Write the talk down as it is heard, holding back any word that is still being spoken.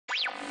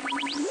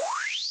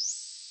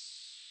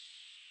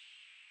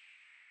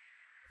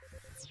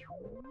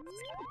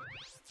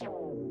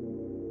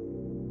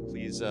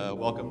Please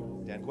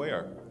welcome Dan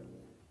Cuellar.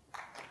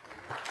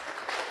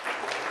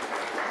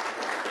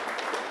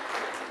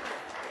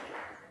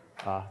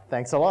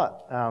 Thanks a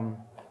lot.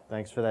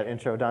 Thanks for that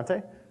intro,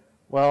 Dante.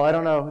 Well, I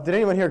don't know. Did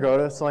anyone here go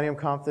to Selenium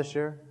Conf this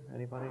year?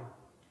 Anybody?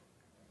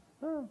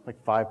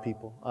 Like 5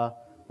 people.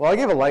 Well, I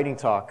gave a lightning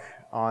talk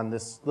on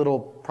this little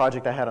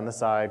project I had on the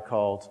side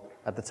called,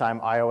 at the time,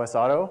 iOS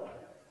Auto,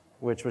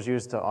 which was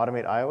used to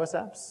automate iOS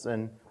apps.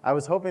 And I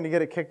was hoping to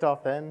get it kicked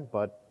off then,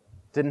 but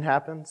didn't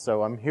happen.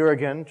 So I'm here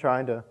again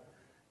trying to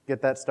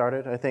get that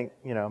started. I think,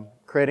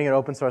 creating an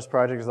open source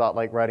project is a lot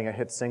like writing a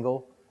hit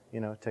single.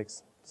 It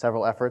takes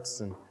several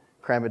efforts and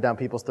cram it down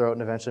people's throat,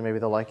 and eventually maybe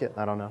they'll like it.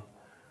 I don't know.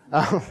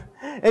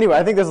 Anyway,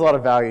 I think there's a lot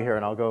of value here,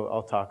 and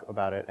I'll talk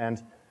about it.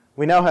 And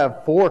we now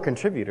have 4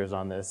 contributors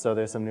on this, so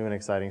there's some new and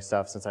exciting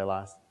stuff since I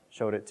last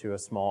showed it to a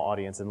small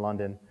audience in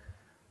London.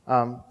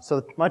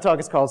 So my talk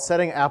is called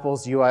Setting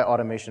Apple's UI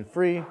Automation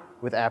Free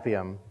with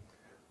Appium.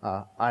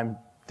 I'm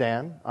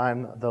Dan.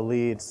 I'm the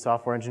lead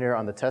software engineer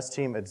on the test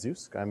team at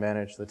Zoosk. I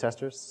manage the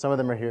testers. Some of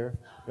them are here.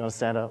 You want to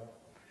stand up?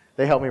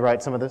 They helped me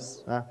write some of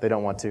this? They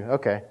don't want to.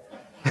 Okay.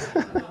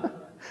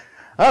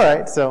 All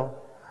right, so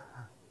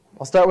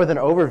I'll start with an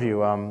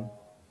overview.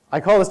 I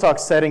call this talk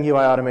Setting UI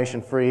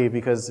Automation Free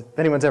because if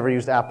anyone's ever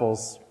used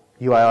Apple's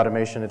UI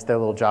automation, it's their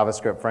little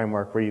JavaScript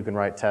framework where you can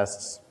write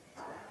tests.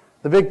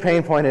 The big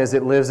pain point is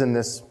it lives in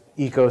this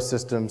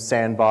ecosystem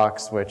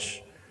sandbox,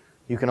 which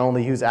you can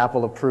only use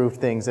Apple-approved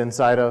things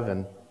inside of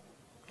and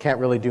can't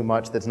really do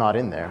much that's not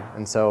in there.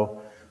 And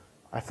so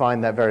I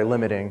find that very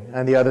limiting.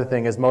 And the other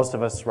thing is most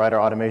of us write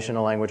our automation in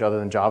a language other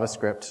than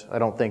JavaScript. I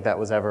don't think that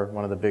was ever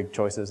one of the big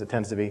choices. It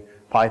tends to be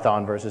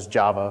Python versus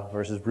Java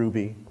versus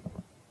Ruby.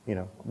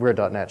 We're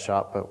a .NET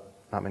shop, but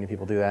not many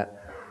people do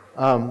that.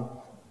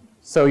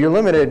 So you're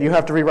limited. You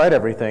have to rewrite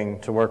everything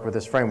to work with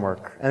this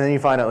framework. And then you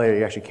find out later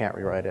you actually can't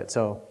rewrite it.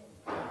 So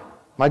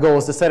my goal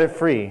is to set it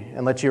free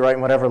and let you write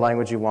in whatever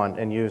language you want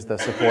and use the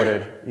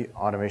supported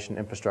automation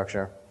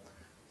infrastructure.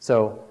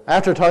 So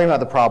after talking about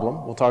the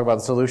problem, we'll talk about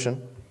the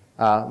solution.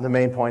 The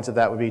main points of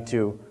that would be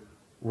to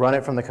run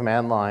it from the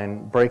command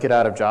line, break it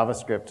out of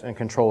JavaScript, and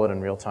control it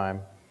in real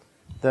time.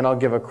 Then I'll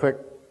give a quick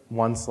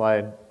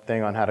 1-slide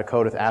thing on how to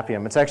code with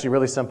Appium. It's actually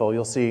really simple.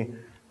 You'll see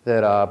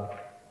that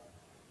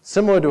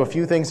similar to a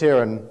few things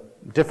here and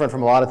different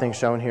from a lot of things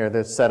shown here,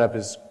 the setup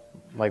is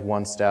like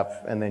 1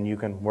 step, and then you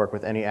can work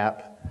with any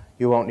app.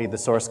 You won't need the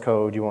source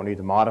code. You won't need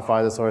to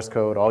modify the source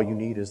code. All you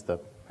need is the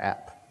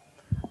app.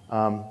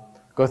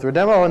 Go through a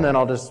demo, and then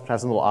I'll just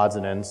have some little odds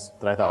and ends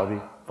that I thought would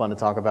be fun to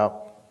talk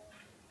about.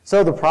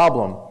 So the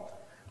problem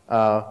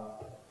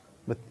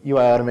with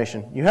UI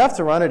automation, you have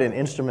to run it in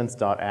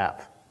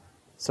instruments.app.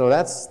 So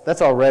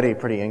that's already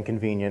pretty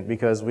inconvenient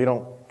because we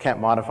can't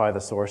modify the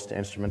source to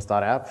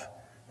instruments.app.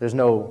 There's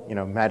no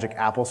magic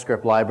Apple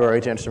script library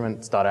to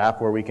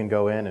instruments.app where we can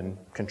go in and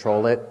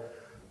control it.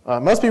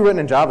 It must be written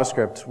in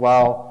JavaScript.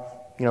 While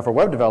for a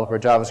web developer,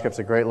 JavaScript's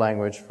a great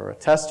language. For a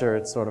tester,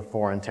 it's sort of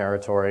foreign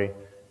territory.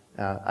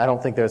 I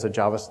don't think there's a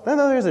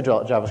there's a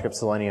JavaScript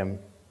Selenium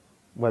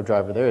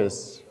WebDriver. There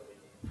is.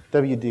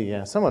 WD,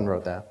 yeah, someone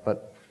wrote that.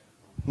 But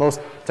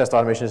most test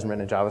automation isn't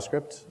written in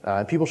JavaScript.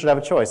 And people should have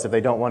a choice. If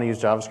they don't want to use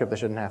JavaScript, they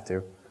shouldn't have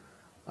to.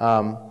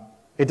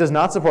 It does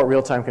not support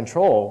real-time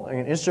control.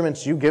 In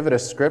Instruments, you give it a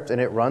script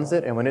and it runs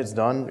it, and when it's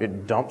done,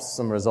 it dumps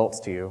some results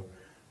to you.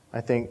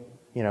 I think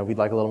we'd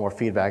like a little more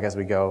feedback as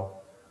we go.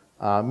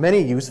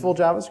 Many useful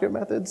JavaScript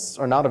methods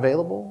are not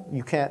available.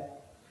 You can't,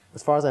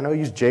 as far as I know,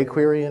 use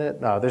jQuery in it.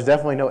 There's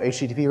definitely no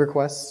HTTP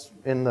requests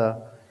in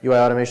the UI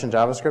automation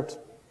JavaScript.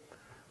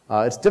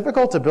 It's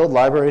difficult to build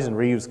libraries and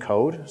reuse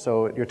code,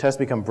 so your tests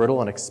become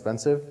brittle and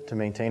expensive to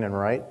maintain and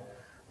write.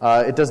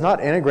 It does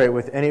not integrate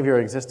with any of your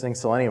existing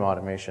Selenium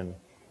automation.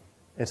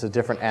 It's a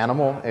different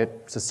animal.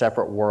 It's a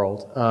separate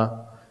world.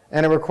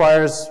 And it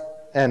requires,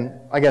 and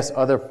I guess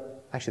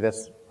actually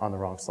that's on the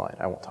wrong slide.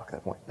 I won't talk at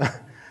that point.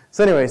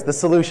 So anyways, the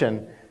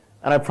solution,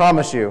 and I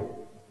promise you,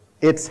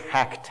 it's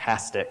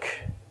hacktastic.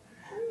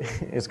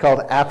 It's called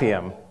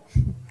Appium.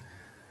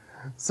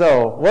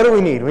 So what do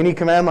we need? We need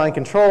command line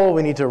control.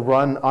 We need to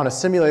run on a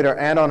simulator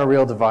and on a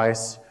real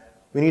device.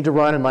 We need to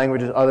run in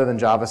languages other than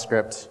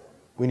JavaScript.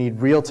 We need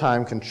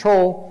real-time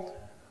control.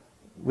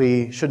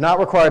 We should not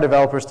require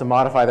developers to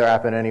modify their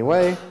app in any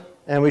way,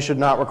 and we should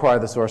not require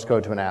the source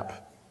code to an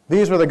app.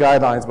 These were the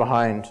guidelines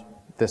behind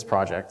this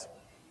project.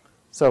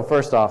 So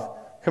first off,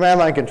 command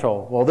line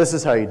control. Well, this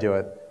is how you do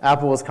it.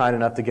 Apple was kind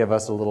enough to give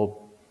us a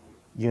little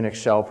Unix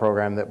shell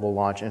program that will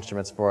launch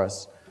instruments for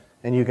us.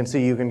 And you can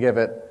see you can give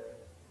it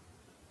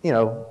you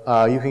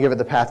can give it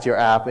the path to your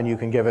app, and you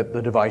can give it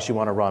the device you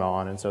want to run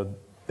on. And so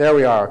there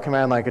we are,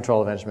 command line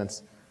control of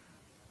instruments.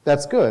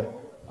 That's good.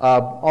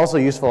 Also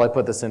useful, I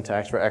put the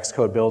syntax for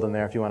Xcode build in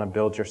there if you want to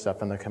build your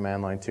stuff in the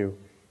command line too.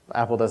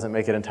 Apple doesn't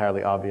make it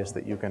entirely obvious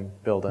that you can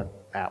build an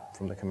app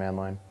from the command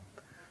line.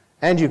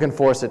 And you can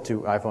force it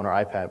to iPhone or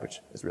iPad, which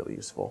is really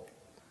useful.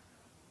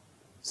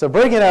 So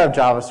breaking it out of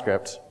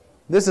JavaScript,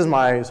 this is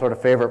my sort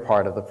of favorite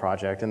part of the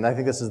project, and I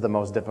think this is the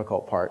most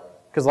difficult part.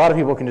 because a lot of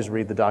people can just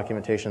read the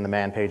documentation, the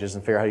man pages,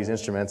 and figure out how to use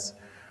instruments.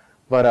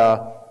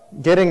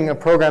 But getting a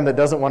program that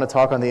doesn't want to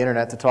talk on the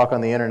internet to talk on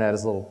the internet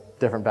is a little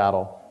different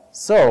battle.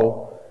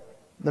 So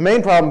the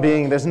main problem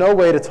being there's no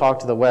way to talk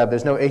to the web.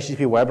 There's no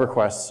HTTP web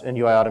requests in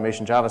UI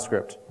automation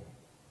JavaScript.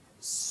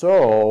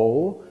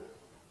 So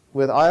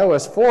with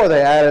iOS 4,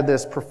 they added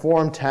this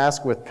perform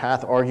task with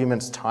path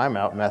arguments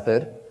timeout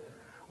method,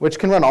 which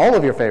can run all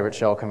of your favorite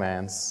shell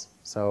commands.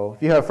 So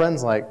if you have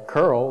friends like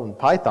curl and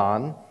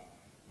Python,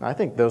 I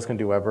think those can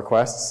do web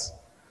requests.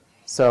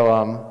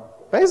 So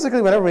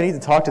basically, whenever we need to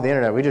talk to the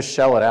internet, we just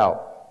shell it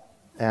out.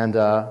 And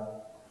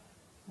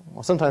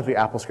well, sometimes we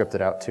AppleScript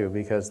it out too,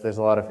 because there's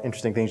a lot of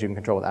interesting things you can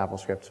control with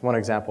AppleScript. One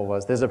example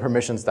was there's a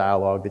permissions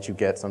dialog that you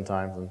get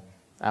sometimes, and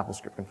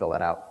AppleScript can fill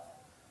that out.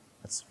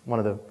 That's one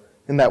of the,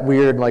 in that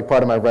weird like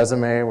part of my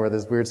resume where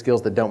there's weird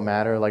skills that don't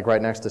matter, like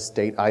right next to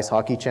state ice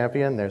hockey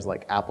champion, there's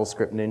like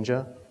AppleScript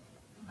ninja.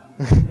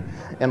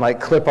 And like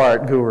clip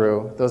art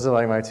guru. Those are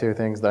like my two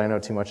things that I know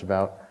too much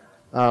about.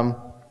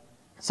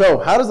 So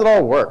how does it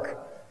all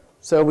work?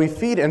 So we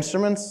feed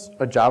instruments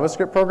a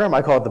JavaScript program,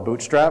 I call it the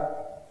bootstrap,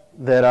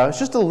 that it's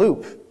just a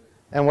loop.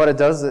 And what it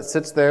does is it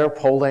sits there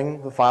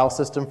polling the file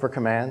system for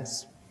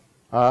commands.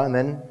 And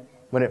then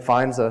when it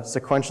finds a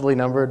sequentially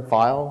numbered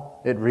file,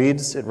 it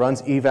reads, it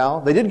runs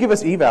eval. They did give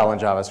us eval in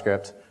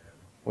JavaScript,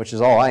 which is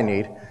all I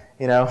need,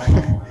 you know.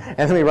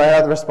 And then we write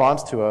out the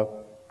response to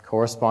a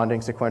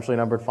corresponding sequentially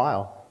numbered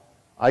file.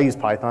 I use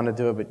Python to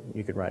do it, but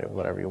you could write it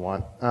whatever you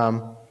want.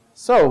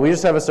 So we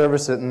just have a server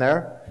sitting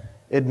there.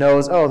 It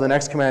knows, oh, the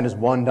next command is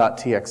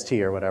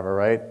 1.txt or whatever,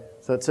 right?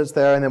 So it sits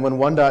there, and then when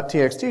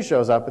 1.txt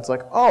shows up, it's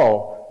like,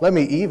 oh, let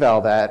me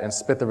eval that and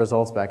spit the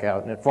results back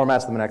out. And it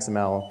formats them in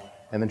XML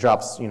and then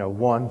drops, you know,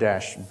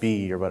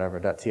 1-b or whatever,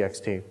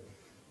 .txt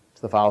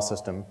to the file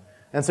system.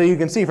 And so you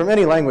can see from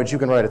any language, you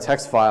can write a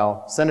text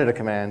file, send it a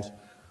command,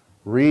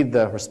 read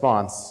the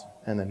response,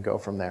 and then go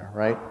from there,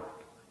 right?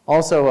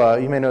 Also,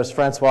 you may notice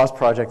Francois'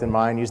 project and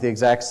mine use the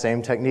exact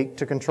same technique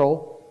to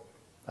control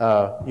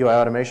UI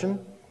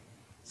automation.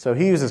 So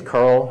he uses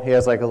curl. He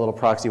has like a little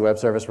proxy web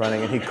service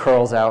running, and he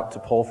curls out to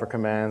poll for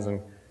commands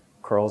and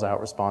curls out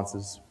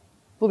responses.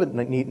 A little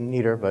bit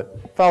neater,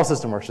 but file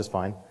system works just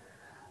fine.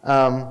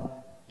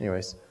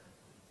 Anyways,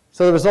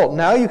 so the result,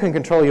 now you can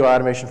control UI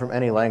automation from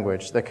any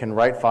language that can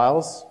write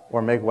files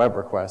or make web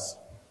requests.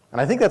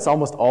 And I think that's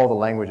almost all the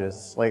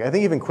languages. Like, I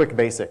think even Quick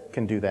Basic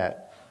can do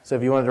that. So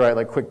if you wanted to write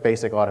like Quick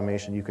Basic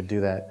automation, you could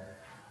do that.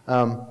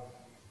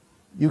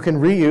 You can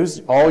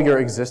reuse all your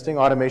existing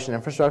automation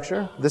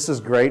infrastructure. This is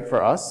great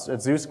for us. At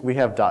Zoosk, we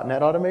have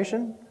 .NET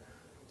automation.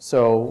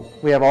 So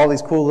we have all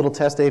these cool little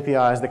test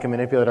APIs that can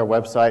manipulate our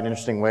website in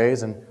interesting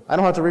ways, and I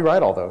don't have to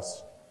rewrite all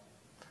those.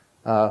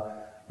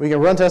 We can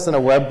run tests in a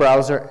web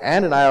browser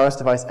and an iOS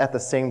device at the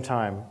same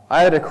time.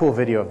 I had a cool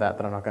video of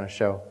that I'm not going to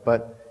show,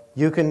 but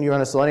you can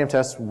run a Selenium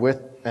test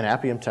with an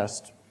Appium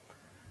test.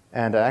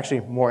 And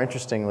actually, more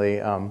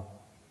interestingly,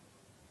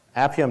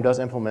 Appium does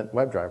implement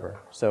WebDriver,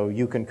 so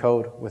you can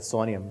code with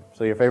Selenium.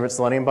 So your favorite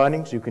Selenium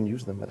bindings, you can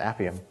use them with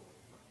Appium.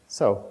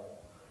 So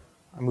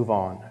I move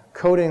on.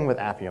 Coding with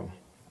Appium.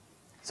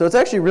 So it's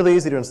actually really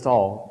easy to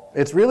install.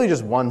 It's really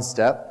just one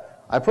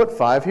step. I put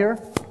 5 here,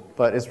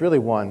 but it's really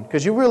one,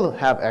 because you will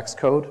have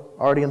Xcode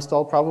already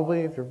installed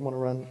probably if you want to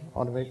run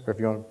automation, or if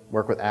you want to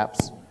work with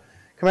apps.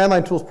 Command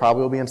line tools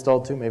probably will be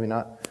installed too, maybe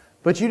not.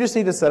 But you just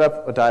need to set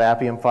up a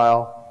 .appium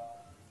file,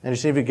 and you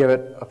just need to give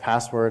it a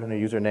password and a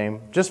username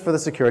just for the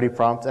security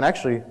prompt. And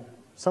actually,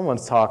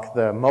 someone's talk,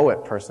 the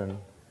Moet person,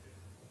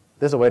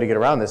 there's a way to get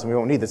around this, and we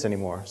won't need this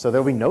anymore. So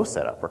there'll be no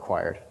setup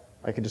required.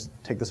 I could just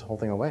take this whole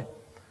thing away.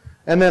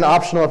 And then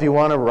optional, if you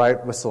want to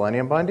write with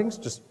Selenium bindings,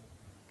 just,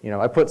 you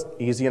know, I put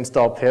easy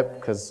install pip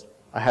because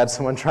I had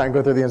someone try and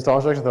go through the install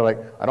instructions. They're like,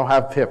 I don't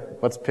have pip.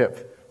 What's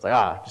pip? It's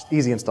like, just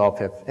easy install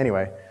pip.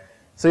 Anyway,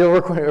 so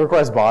it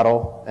requires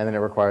bottle, and then it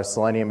requires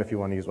Selenium if you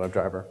want to use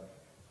WebDriver.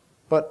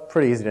 But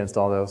pretty easy to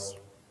install those.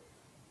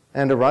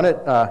 And to run it,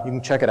 you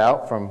can check it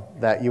out from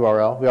that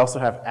URL. We also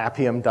have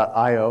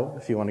appium.io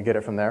if you want to get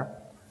it from there.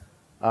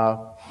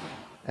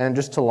 And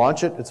just to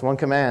launch it, it's one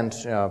command,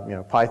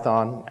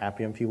 Python,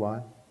 Appium py,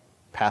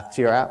 path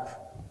to your app.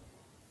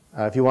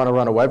 If you want to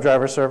run a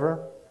WebDriver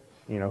server,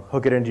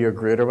 hook it into your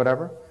grid or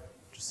whatever,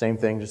 just same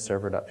thing, just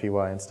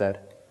server.py instead.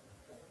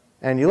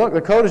 And you look,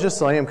 the code is just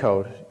Selenium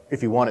code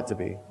if you want it to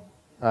be.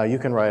 You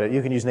can write it.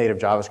 You can use native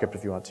JavaScript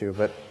if you want to,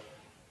 but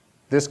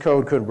this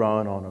code could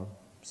run on a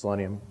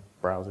Selenium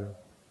browser,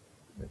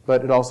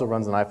 but it also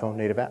runs an iPhone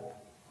native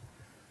app.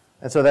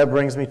 And so that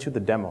brings me to the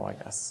demo, I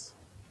guess.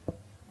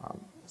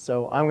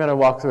 So I'm going to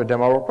walk through a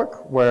demo real quick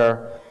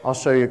where I'll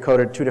show you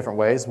coded 2 different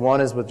ways. One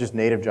is with just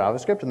native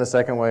JavaScript, and the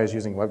second way is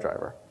using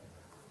WebDriver.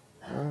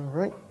 All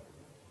right.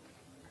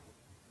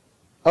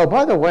 Oh,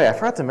 by the way, I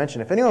forgot to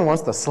mention, if anyone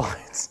wants the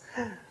slides,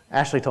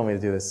 Ashley told me to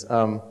do this.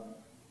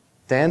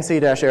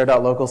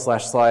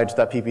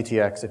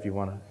 danc-air.local/slides.pptx if you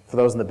want to. For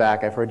those in the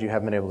back, I've heard you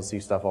haven't been able to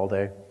see stuff all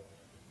day.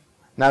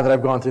 Now that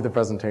I've gone through the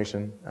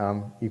presentation,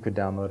 you could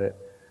download it.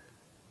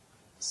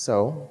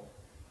 So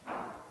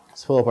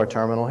let's pull up our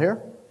terminal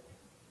here.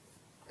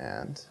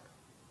 And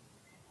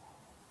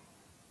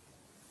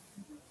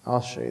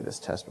I'll show you this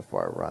test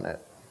before I run it.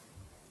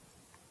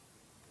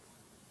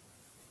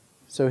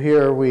 So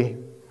here we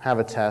have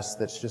a test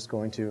that's just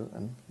going to,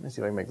 and let me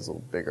see if I can make this a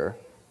little bigger.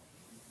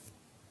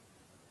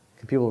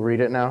 Can people read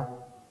it now?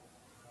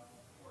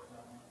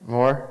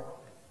 More?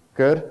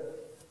 Good?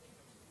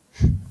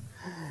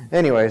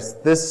 Anyways,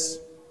 this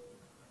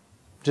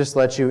just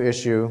lets you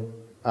issue,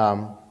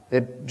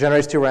 it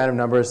generates two random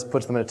numbers,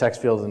 puts them in a text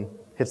field, and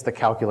hits the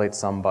calculate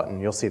sum button.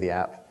 You'll see the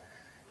app.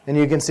 And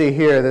you can see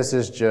here, this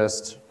is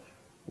just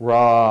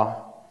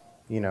raw,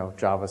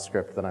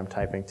 JavaScript that I'm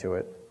typing to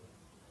it.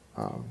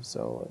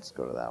 So let's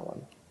go to that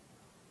one.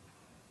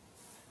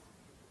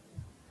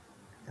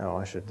 Oh,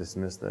 I should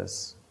dismiss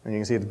this. And you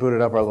can see it's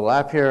booted up our little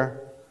app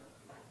here.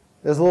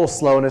 There's a little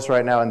slowness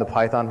right now in the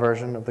Python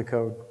version of the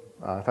code.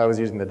 If I was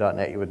using the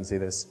 .NET, you wouldn't see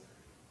this.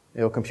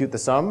 It'll compute the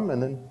sum,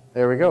 and then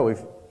there we go.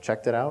 We've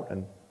checked it out,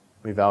 and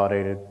we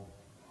validated.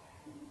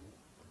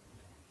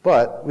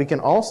 But we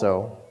can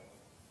also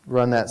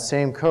run that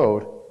same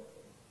code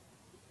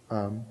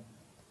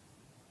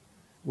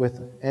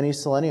with any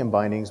Selenium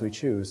bindings we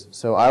choose.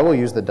 So I will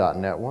use the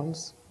 .NET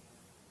ones.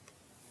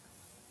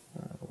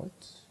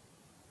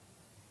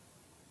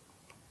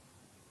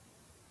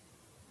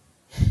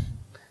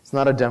 It's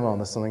not a demo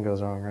unless something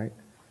goes wrong, right?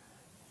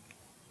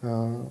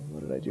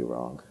 What did I do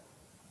wrong?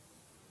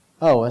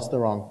 Oh, that's the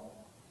wrong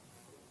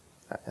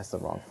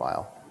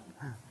file.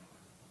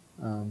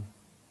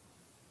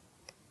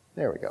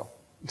 There we go.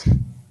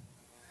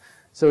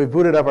 So we've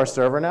booted up our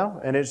server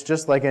now, and it's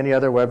just like any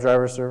other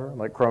WebDriver server,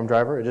 like Chrome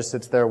driver. It just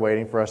sits there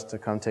waiting for us to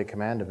come take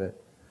command of it.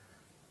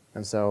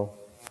 And so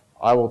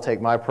I will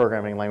take my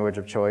programming language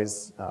of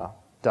choice,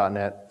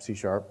 .NET, C#,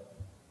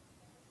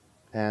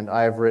 and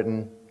I have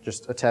written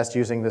just a test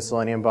using the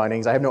Selenium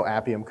bindings. I have no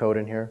Appium code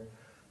in here.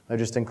 I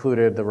just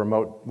included the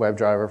remote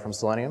WebDriver from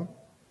Selenium.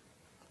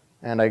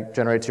 And I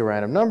generate two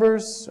random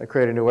numbers. I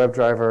create a new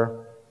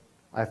WebDriver.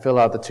 I fill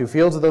out the two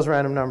fields of those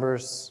random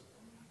numbers.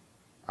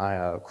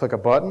 I click a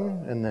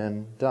button, and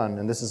then done.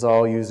 And this is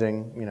all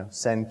using,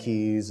 send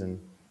keys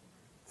and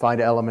find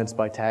elements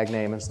by tag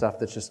name and stuff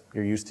that's just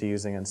you're used to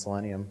using in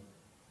Selenium.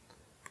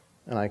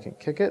 And I can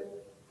kick it.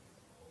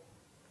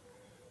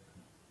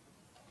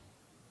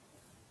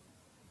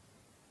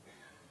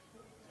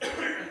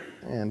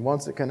 And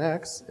once it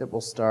connects, it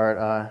will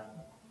start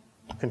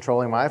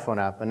controlling my iPhone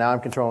app. And now I'm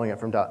controlling it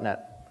from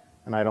 .NET.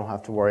 And I don't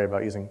have to worry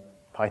about using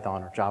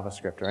Python or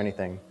JavaScript or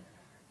anything.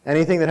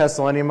 Anything that has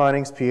Selenium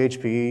bindings,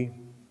 PHP,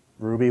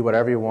 Ruby,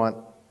 whatever you want,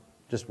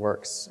 just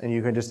works. And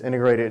you can just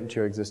integrate it into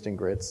your existing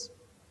grids.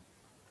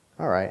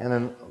 All right, and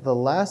then the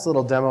last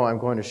little demo I'm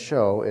going to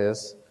show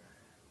is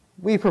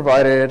we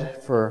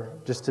provided, for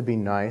just to be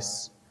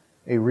nice,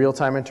 a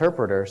real-time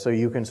interpreter so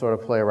you can sort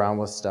of play around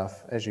with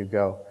stuff as you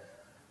go.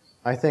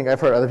 I think I've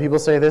heard other people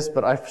say this,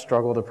 but I've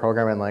struggled to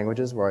program in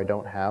languages where I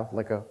don't have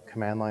like a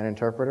command line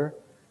interpreter.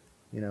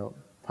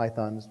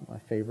 Python is my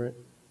favorite.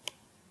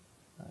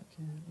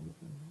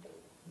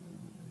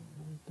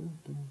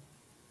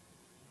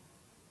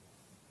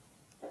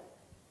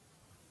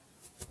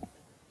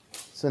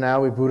 So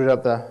now we booted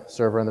up the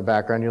server in the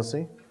background, you'll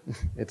see.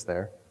 It's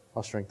there.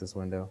 I'll shrink this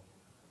window.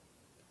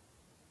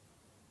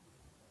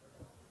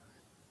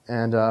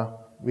 And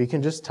we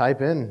can just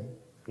type in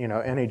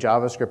any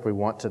JavaScript we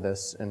want to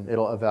this, and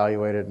it'll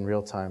evaluate it in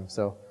real time.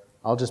 So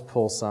I'll just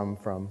pull some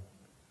from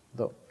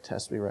the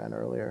test we ran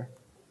earlier.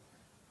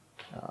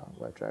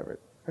 WebDriver,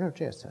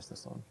 JS test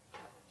this one.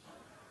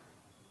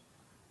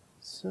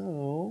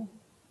 So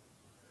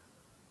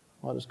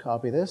I'll just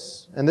copy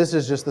this. And this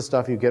is just the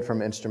stuff you get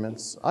from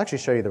instruments. I'll actually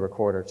show you the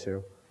recorder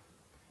too.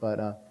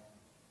 But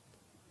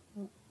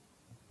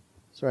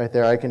so right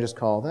there, I can just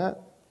call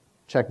that,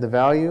 check the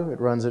value.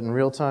 It runs it in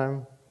real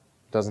time.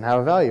 Doesn't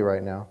have a value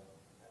right now.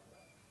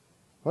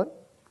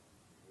 What?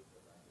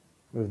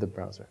 Move the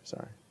browser,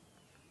 sorry.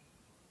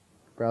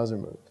 Browser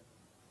moved.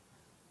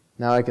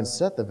 Now I can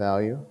set the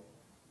value.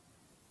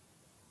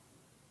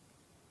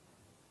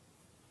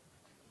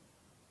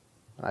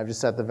 I've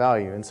just set the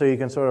value. And so you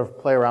can sort of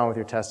play around with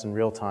your test in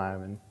real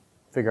time and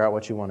figure out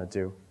what you want to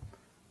do.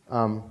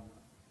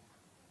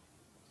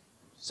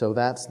 So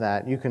that's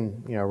that. You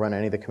can run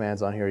any of the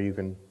commands on here. You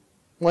can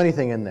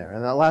anything in there.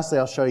 And then lastly,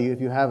 I'll show you, if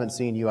you haven't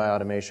seen UI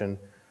automation,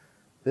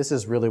 this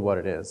is really what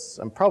it is.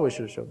 I probably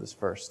should have showed this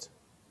first.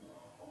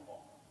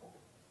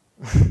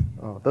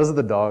 Oh, those are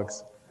the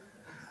dogs.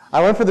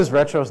 I went for this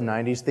retro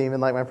 90s theme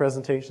in my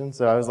presentation,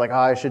 so I was like,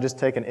 I should just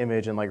take an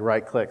image and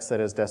right-click,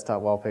 set as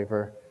desktop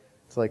wallpaper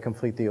to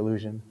complete the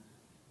illusion.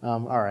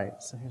 All right,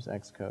 so here's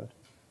Xcode.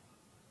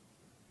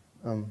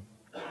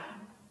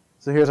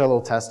 So here's our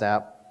little test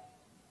app.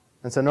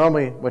 And so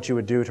normally what you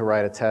would do to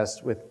write a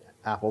test with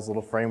Apple's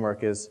little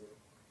framework is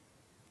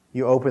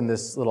you open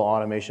this little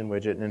automation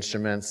widget in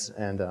Instruments,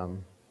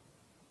 and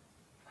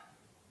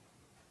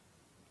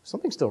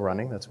something's still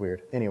running. That's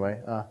weird. Anyway,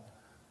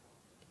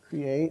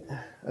 create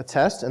a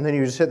test, and then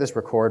you just hit this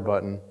record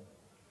button,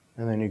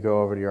 and then you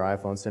go over to your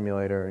iPhone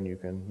simulator, and you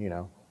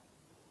can,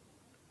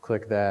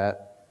 click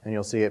that, and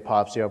you'll see it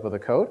pops you up with a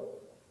code.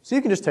 So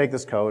you can just take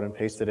this code and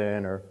paste it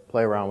in or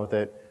play around with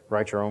it.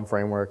 write your own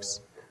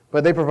frameworks.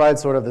 But they provide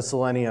sort of the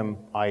Selenium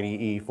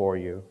IDE for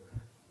you.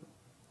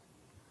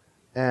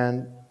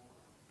 And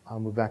I'll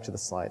move back to the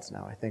slides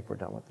now. I think we're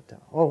done with the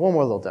demo. Oh, one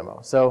more little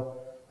demo. So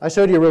I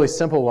showed you a really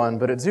simple one,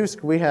 but at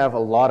Zoosk we have a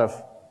lot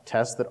of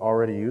tests that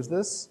already use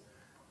this.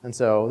 And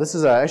so this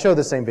is I showed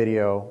the same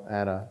video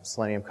at a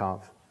Selenium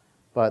Conf,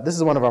 but this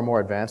is one of our more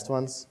advanced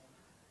ones.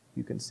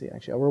 You can see,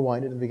 actually, I'll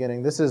rewind it in the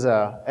beginning. This is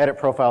a edit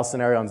profile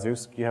scenario on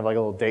Zoosk. You have like a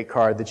little date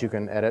card that you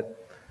can edit.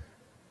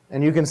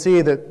 And you can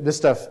see that this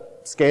stuff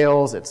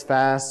scales, it's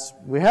fast.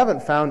 We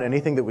haven't found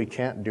anything that we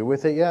can't do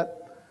with it yet.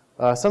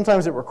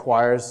 Sometimes it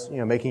requires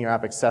making your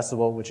app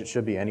accessible, which it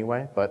should be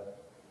anyway,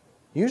 but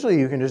usually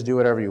you can just do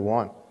whatever you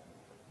want.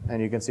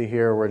 And you can see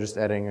here we're just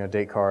editing a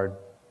date card,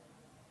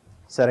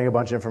 setting a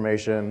bunch of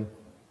information,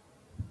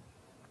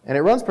 and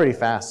it runs pretty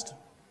fast.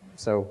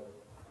 So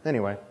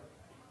anyway,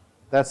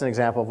 that's an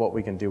example of what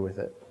we can do with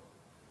it.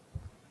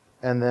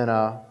 And then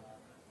I'll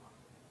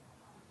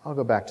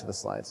go back to the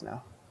slides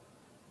now.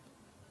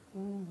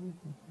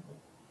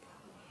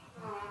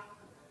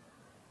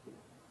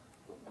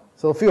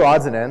 So a few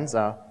odds and ends.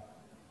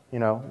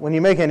 When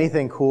you make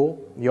anything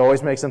cool, you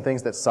always make some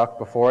things that sucked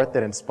before it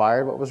that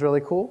inspired what was really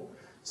cool.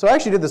 So I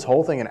actually did this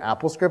whole thing in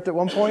AppleScript at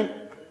one point,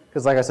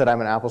 because like I said, I'm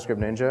an AppleScript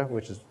ninja,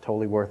 which is a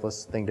totally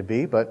worthless thing to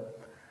be, but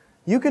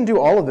you can do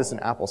all of this in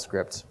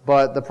AppleScript.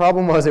 But the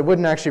problem was it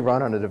wouldn't actually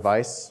run on a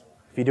device.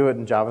 If you do it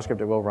in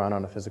JavaScript, it will run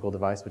on a physical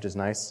device, which is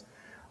nice.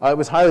 It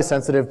was highly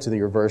sensitive to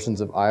the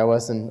versions of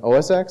iOS and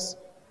OS X.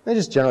 It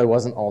just generally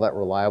wasn't all that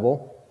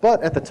reliable.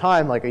 But at the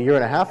time, like a year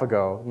and a half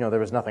ago, there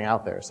was nothing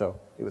out there, so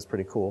it was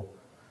pretty cool.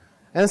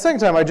 And the second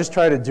time, I just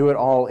tried to do it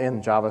all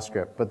in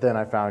JavaScript, but then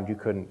I found you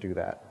couldn't do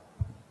that.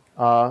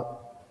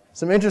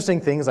 Some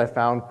interesting things I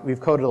found, we've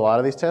coded a lot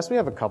of these tests. We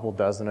have a couple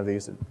dozen of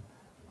these.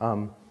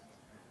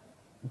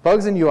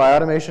 Bugs in UI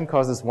automation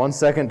cause this 1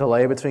 second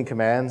delay between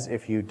commands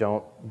if you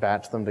don't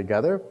batch them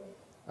together.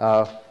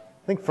 I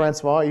think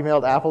Francois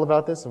emailed Apple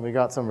about this, and we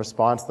got some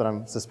response that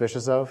I'm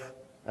suspicious of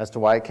as to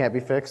why it can't be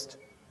fixed.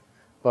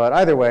 But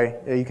either way,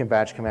 you can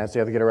batch commands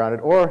together to get around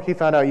it. Or he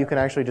found out you can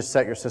actually just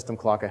set your system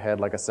clock ahead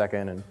like a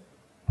second, and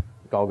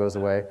it all goes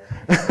away.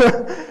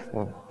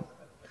 Well,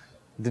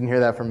 didn't hear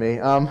that from me.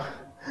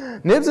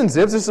 Nibs and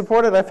zibs are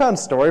supported. I found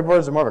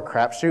storyboards are more of a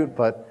crapshoot,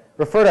 but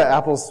refer to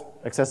Apple's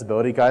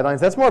accessibility guidelines.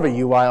 That's more of a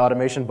UI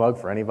automation bug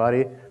for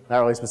anybody, not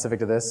really specific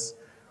to this.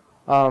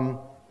 And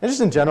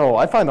just in general,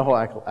 I find the whole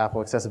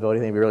Apple accessibility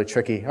thing to be really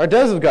tricky. Our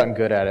devs have gotten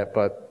good at it,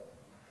 but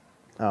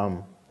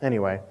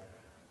anyway.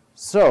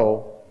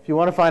 So if you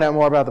want to find out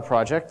more about the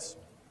project,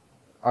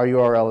 our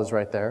URL is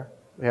right there.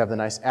 We have the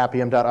nice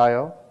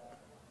appium.io.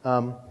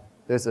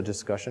 There's a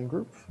discussion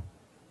group.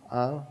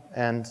 And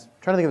I'm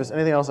trying to think if there's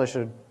anything else I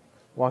should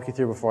walk you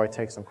through before I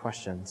take some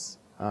questions.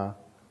 I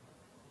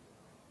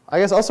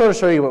guess I'll sort of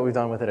show you what we've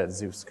done with it at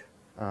Zoosk.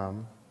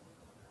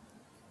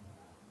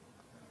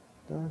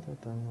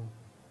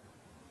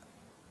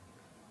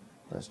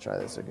 Let's try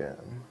this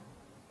again.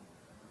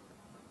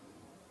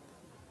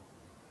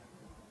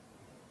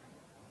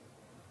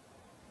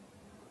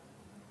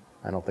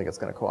 I don't think it's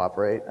going to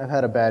cooperate. I've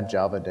had a bad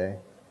Java day.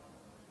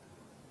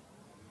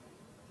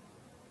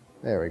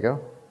 There we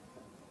go.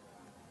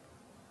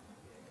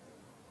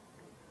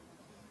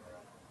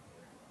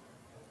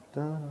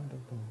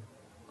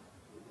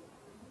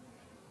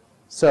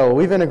 So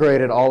we've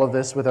integrated all of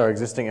this with our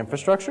existing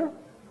infrastructure,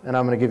 and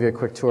I'm going to give you a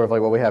quick tour of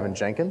what we have in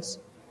Jenkins.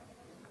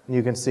 And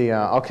you can see,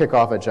 I'll kick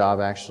off a job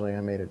actually.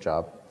 I made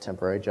a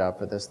temporary job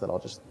for this that I'll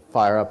just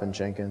fire up in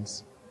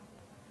Jenkins.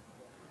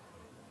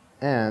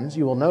 And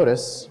you will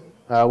notice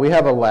we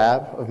have a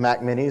lab of Mac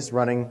Minis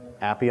running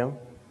Appium.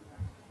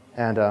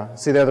 And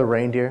see there the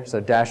reindeer, so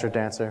Dasher,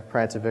 Dancer,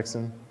 Prancer,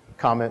 Vixen,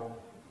 Comet.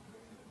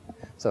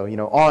 So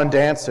on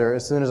Dancer,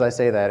 as soon as I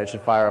say that, it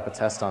should fire up a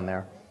test on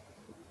there.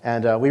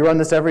 And we run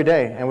this every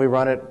day, and we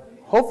run it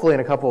hopefully in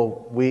a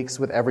couple weeks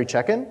with every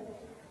check-in,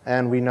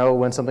 and we know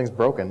when something's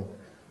broken.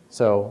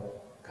 So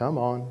come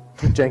on,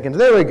 Jenkins.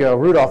 There we go.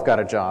 Rudolph got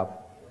a job.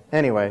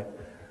 Anyway,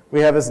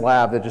 we have this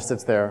lab that just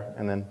sits there,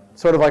 and then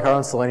sort of like our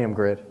own Selenium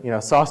grid.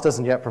 Sauce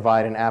doesn't yet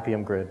provide an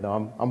Appium grid.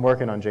 No, I'm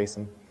working on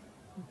JSON.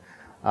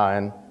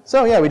 And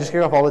so yeah, we just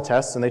kick off all the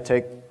tests, and they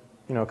take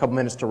a couple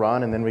minutes to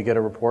run, and then we get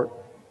a report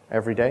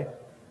every day,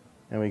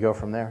 and we go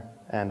from there.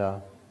 And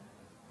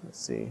let's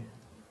see.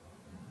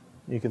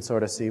 You can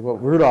sort of see,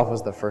 Rudolph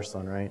was the first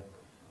one, right?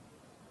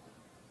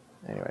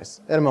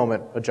 Anyways, in a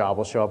moment, a job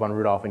will show up on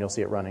Rudolph and you'll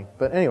see it running.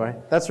 But anyway,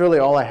 that's really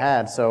all I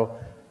had. So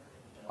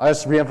I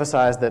just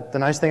reemphasize that the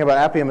nice thing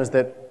about Appium is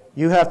that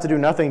you have to do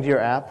nothing to your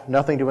app,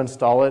 nothing to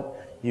install it.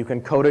 You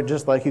can code it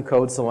just like you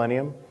code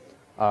Selenium.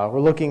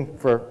 We're looking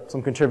for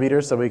some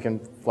contributors so we can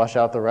flush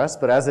out the rest.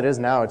 But as it is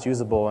now, it's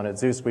usable. And at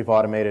Zoosk, we've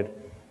automated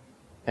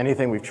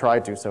anything we've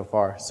tried to so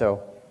far.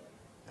 So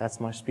that's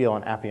my spiel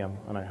on Appium,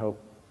 and I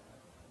hope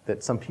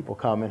that some people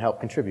come and help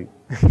contribute.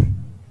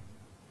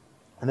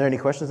 Are there any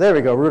questions? There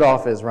we go.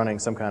 Rudolph is running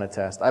some kind of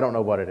test. I don't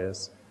know what it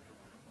is,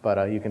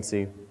 but you can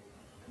see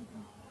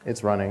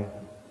it's running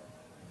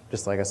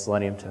just like a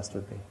Selenium test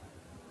would be.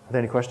 Are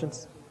there any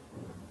questions?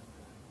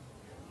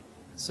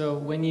 So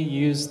when you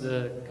use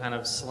the kind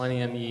of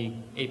Selenium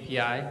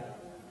API,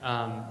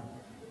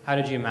 how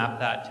did you map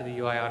that to the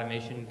UI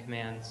automation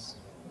commands?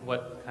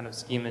 What kind of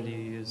schema do you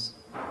use?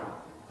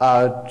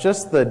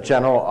 Just the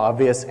general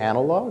obvious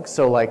analog.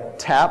 So like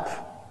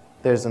tap,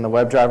 there's in the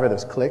WebDriver,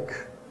 there's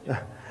click.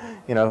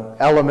 You know,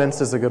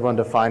 elements is a good one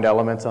to find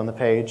elements on the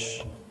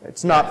page.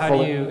 It's not how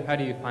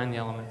do you find the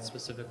elements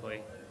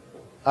specifically?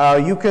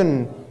 You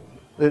can,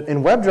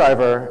 in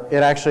WebDriver,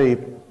 it actually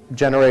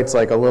generates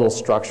like a little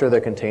structure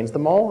that contains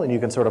them all, and you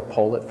can sort of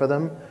poll it for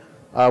them.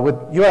 With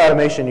UI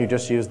automation, you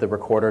just use the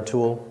recorder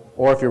tool,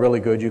 or if you're really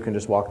good, you can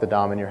just walk the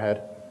DOM in your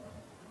head.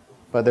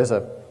 But there's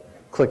a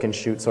click and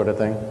shoot sort of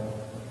thing.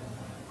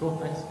 Cool,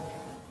 thanks.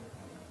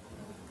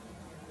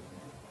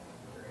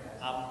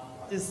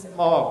 This is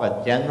more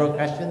of a general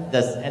question.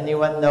 Does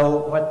anyone know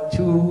what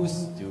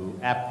tools do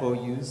Apple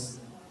use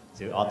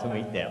to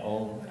automate their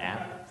own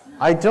app?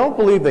 I don't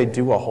believe they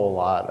do a whole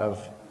lot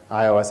of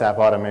iOS app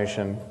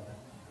automation.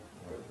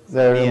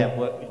 Yeah,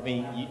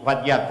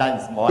 what you have done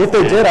is more. If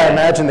they did, I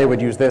imagine they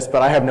would use this,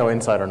 but I have no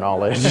insider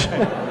knowledge.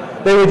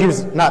 They would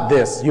use, not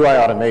this, UI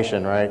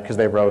automation, right? Because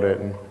they wrote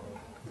it, and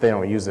if they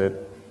don't use it,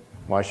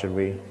 why should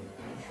we?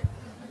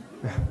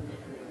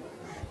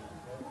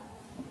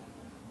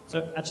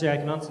 So actually, I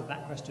can answer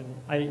that question.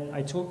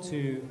 I talked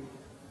to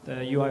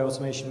the UI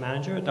Automation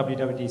Manager at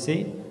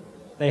WWDC.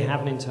 They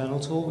have an internal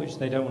tool which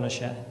they don't want to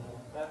share.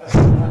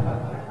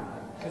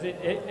 Because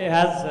it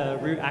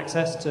has root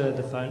access to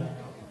the phone,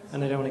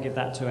 and they don't want to give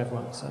that to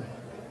everyone. So,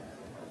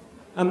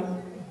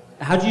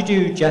 how do you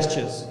do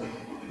gestures?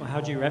 Or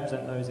how do you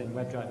represent those in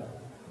WebDriver?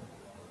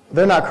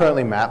 They're not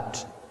currently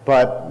mapped,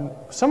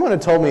 but someone had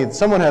told me,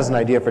 someone has an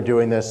idea for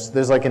doing this.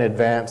 There's like an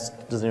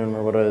advanced, doesn't even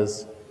remember what it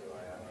is.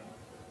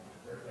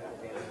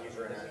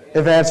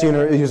 Advanced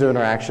user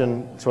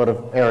interaction sort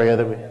of area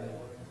that we,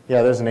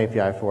 yeah, there's an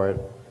API for it.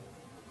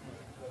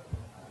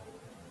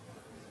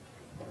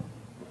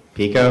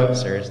 Pico,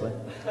 seriously?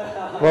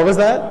 What was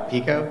that?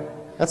 Pico?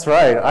 That's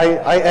right.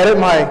 I edit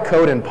my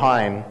code in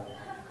Pine.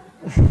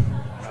 All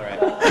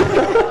right.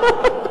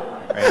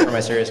 All right, for my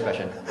serious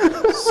question.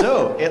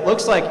 So, it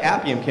looks like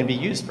Appium can be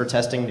used for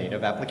testing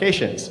native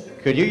applications.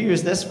 Could you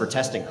use this for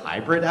testing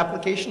hybrid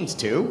applications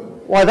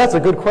too? Why, that's a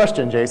good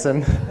question,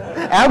 Jason.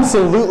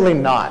 Absolutely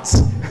not.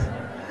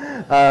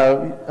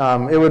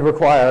 It would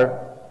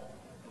require,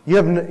 you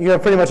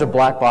have pretty much a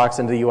black box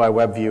into the UI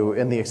web view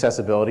in the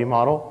accessibility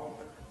model.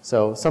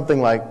 So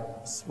something like,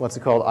 what's it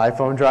called,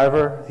 iPhone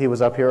driver? He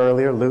was up here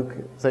earlier. Luke,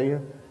 is that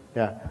you?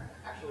 Yeah.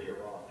 Actually, you're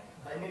wrong.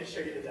 I need to show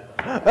you the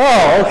demo.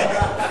 Oh,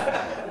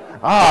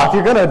 okay. If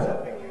you're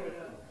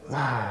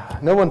gonna,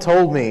 no one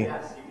told me.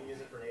 Yes, you can use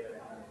it for native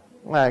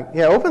apps. Like,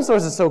 yeah, open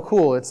source is so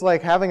cool. It's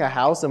like having a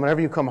house, and whenever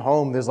you come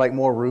home, there's like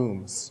more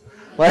rooms.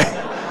 Like,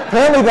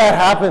 apparently that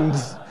happened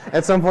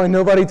at some point.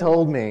 Nobody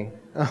told me.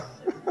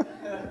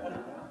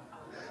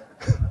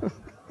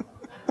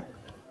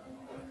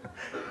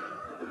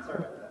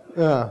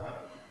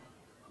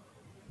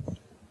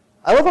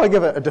 I love how I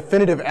give a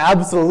definitive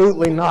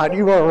absolutely not.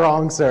 You are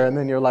wrong, sir. And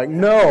then you're like,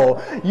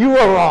 no, you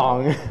are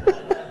wrong. I'm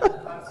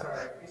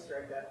sorry. Can we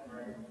strike that from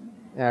right?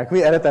 Yeah, can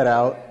we edit that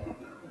out?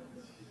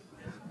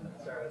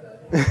 Sorry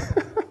about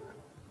that.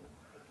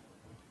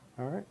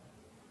 All right.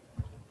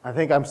 I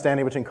think I'm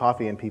standing between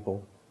coffee and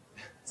people.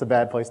 It's a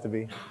bad place to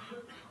be.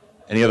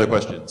 Any other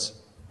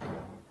questions?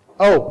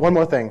 Oh, one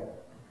more thing.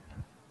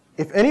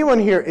 If anyone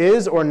here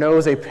is or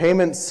knows a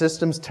payment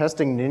systems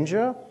testing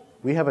ninja,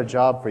 we have a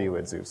job for you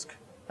at Zoosk.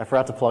 I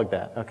forgot to plug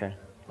that. Okay.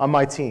 On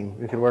my team,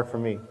 you could work for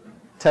me.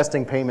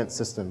 Testing payment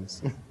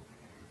systems.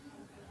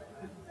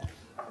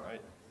 All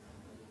right.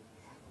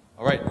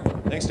 All right.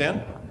 Thanks,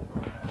 Dan.